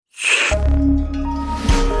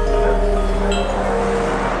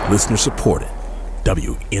Listener supported.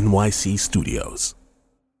 WNYC Studios.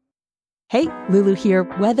 Hey, Lulu here.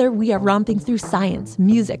 Whether we are romping through science,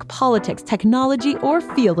 music, politics, technology, or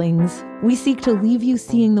feelings, we seek to leave you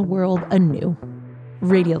seeing the world anew.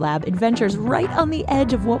 Radiolab adventures right on the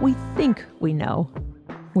edge of what we think we know,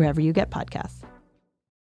 wherever you get podcasts.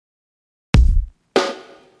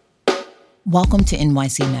 Welcome to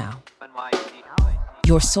NYC Now,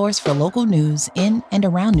 your source for local news in and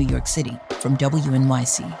around New York City from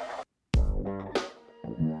WNYC.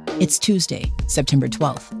 It's Tuesday, September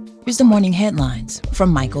 12th. Here's the morning headlines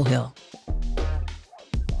from Michael Hill.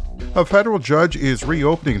 A federal judge is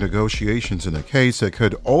reopening negotiations in a case that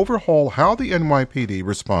could overhaul how the NYPD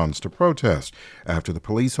responds to protests after the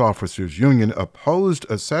police officers' union opposed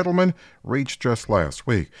a settlement reached just last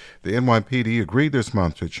week. The NYPD agreed this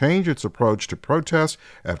month to change its approach to protests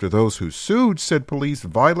after those who sued said police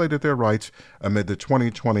violated their rights amid the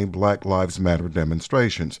 2020 Black Lives Matter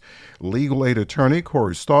demonstrations. Legal aid attorney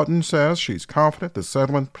Corey Stoughton says she's confident the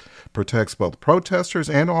settlement protects both protesters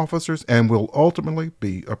and officers and will ultimately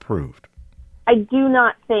be approved. I do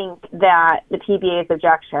not think that the PBA's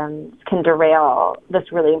objections can derail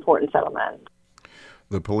this really important settlement.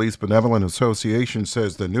 The Police Benevolent Association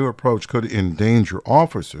says the new approach could endanger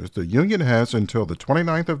officers. The union has until the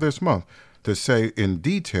 29th of this month to say in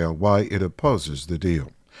detail why it opposes the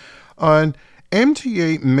deal. An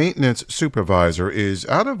MTA maintenance supervisor is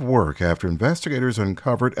out of work after investigators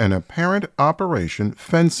uncovered an apparent operation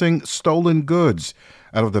fencing stolen goods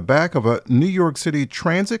out of the back of a New York City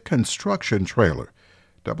transit construction trailer.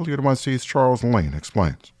 WNYC's Charles Lane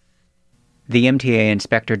explains. The MTA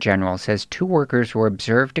Inspector General says 2 workers were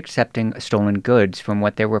observed accepting stolen goods from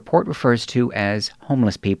what their report refers to as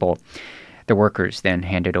homeless people. The workers then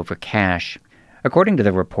handed over cash. According to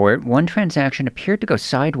the report, one transaction appeared to go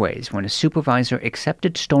sideways when a supervisor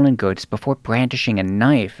accepted stolen goods before brandishing a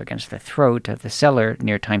knife against the throat of the seller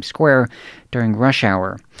near Times Square during rush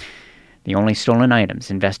hour. The only stolen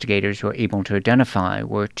items investigators were able to identify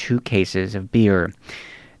were 2 cases of beer.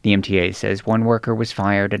 The MTA says 1 worker was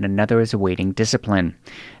fired and another is awaiting discipline.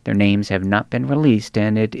 Their names have not been released,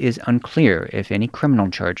 and it is unclear if any criminal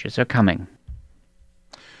charges are coming.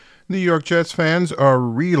 New York Jets fans are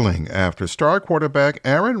reeling after star quarterback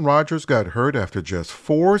Aaron Rodgers got hurt after just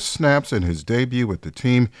 4 snaps in his debut with the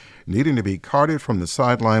team, needing to be carted from the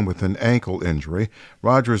sideline with an ankle injury.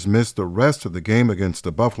 Rodgers missed the rest of the game against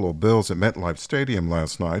the Buffalo Bills at MetLife Stadium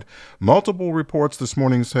last night. Multiple reports this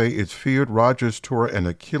morning say it's feared Rodgers tore an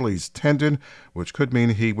Achilles tendon, which could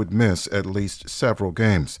mean he would miss at least several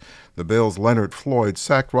games. The Bills' Leonard Floyd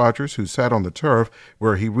sacked Rodgers, who sat on the turf,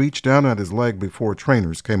 where he reached down at his leg before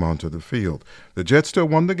trainers came onto the field. The Jets still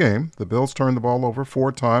won the game. The Bills turned the ball over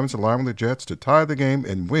 4 times, allowing the Jets to tie the game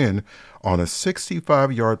and win on a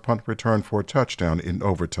 65-yard punt return for a touchdown in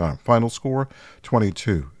overtime. Final score,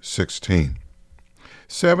 22-16.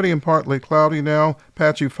 70 and partly cloudy now.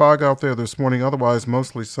 Patchy fog out there this morning, otherwise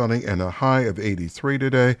mostly sunny and a high of 83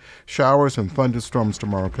 today. Showers and thunderstorms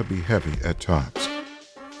tomorrow could be heavy at times.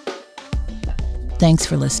 Thanks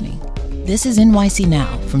for listening. This is NYC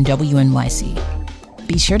Now from WNYC.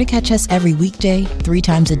 Be sure to catch us every weekday, 3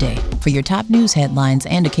 times a day for your top news headlines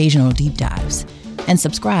and occasional deep dives. And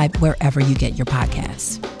subscribe wherever you get your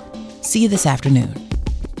podcasts. See you this afternoon.